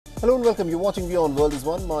Hello and welcome. You're watching WION World is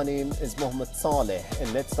One. My name is Mohammed Saleh,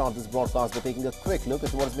 and let's start this broadcast by taking a quick look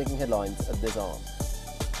at what is making headlines at this hour.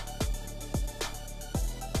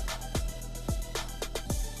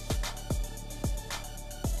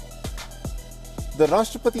 The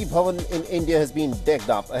Rashtrapati Bhavan in India has been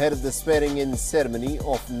decked up ahead of the swearing-in ceremony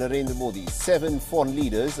of Narendra Modi. 7 foreign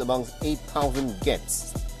leaders amongst 8,000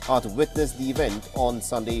 guests are to witness the event on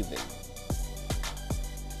Sunday evening.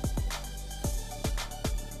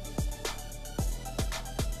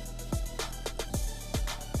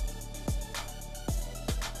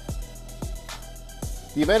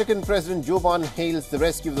 The American President Joe Biden hails the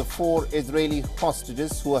rescue of the 4 Israeli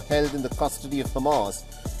hostages who are held in the custody of Hamas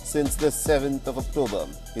since the 7th of October.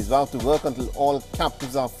 He's vowed to work until all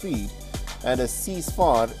captives are freed and a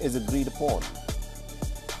ceasefire is agreed upon.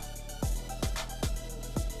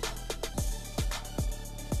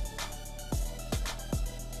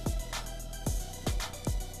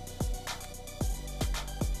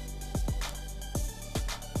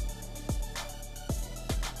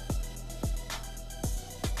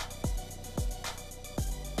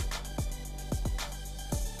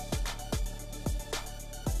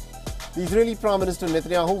 The Israeli Prime Minister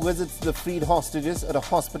Netanyahu visits the freed hostages at a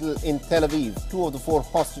hospital in Tel Aviv. 2 of the 4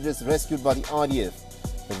 hostages rescued by the IDF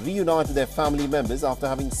reunite with their family members after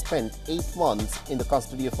having spent 8 months in the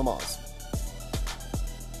custody of Hamas.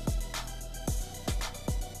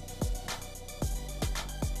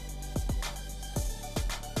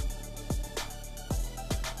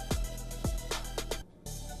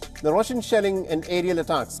 The Russian shelling and aerial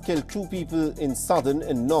attacks killed 2 people in southern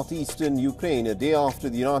and northeastern Ukraine a day after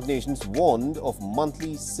the United Nations warned of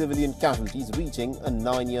monthly civilian casualties reaching a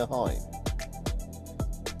 9-year high.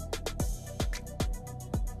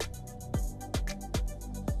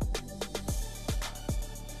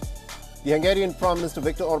 The Hungarian Prime Minister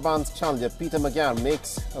Viktor Orban's challenger Peter Magyar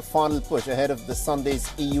makes a final push ahead of the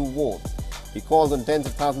Sunday's EU vote. He called on tens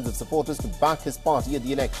of thousands of supporters to back his party at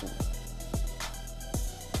the election.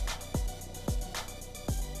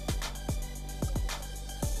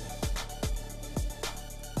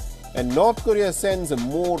 And North Korea sends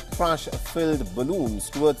more trash-filled balloons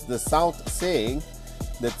towards the South, saying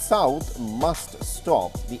that South must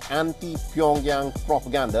stop the anti-Pyongyang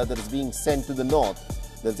propaganda that is being sent to the North,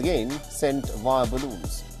 that's again sent via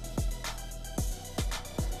balloons.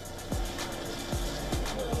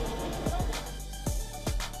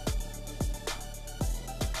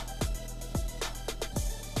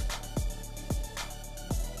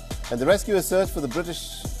 And the rescuers search for the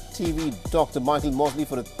British TV doctor Michael Mosley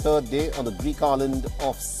for a 3rd day on the Greek island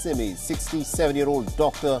of Symi. 67-year-old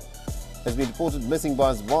doctor has been reported missing by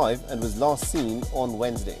his wife and was last seen on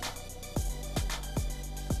Wednesday.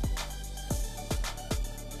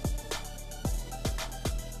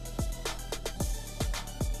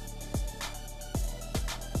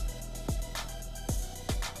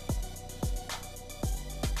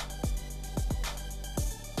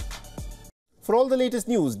 For all the latest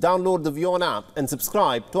news, download the WION app and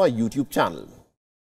subscribe to our YouTube channel.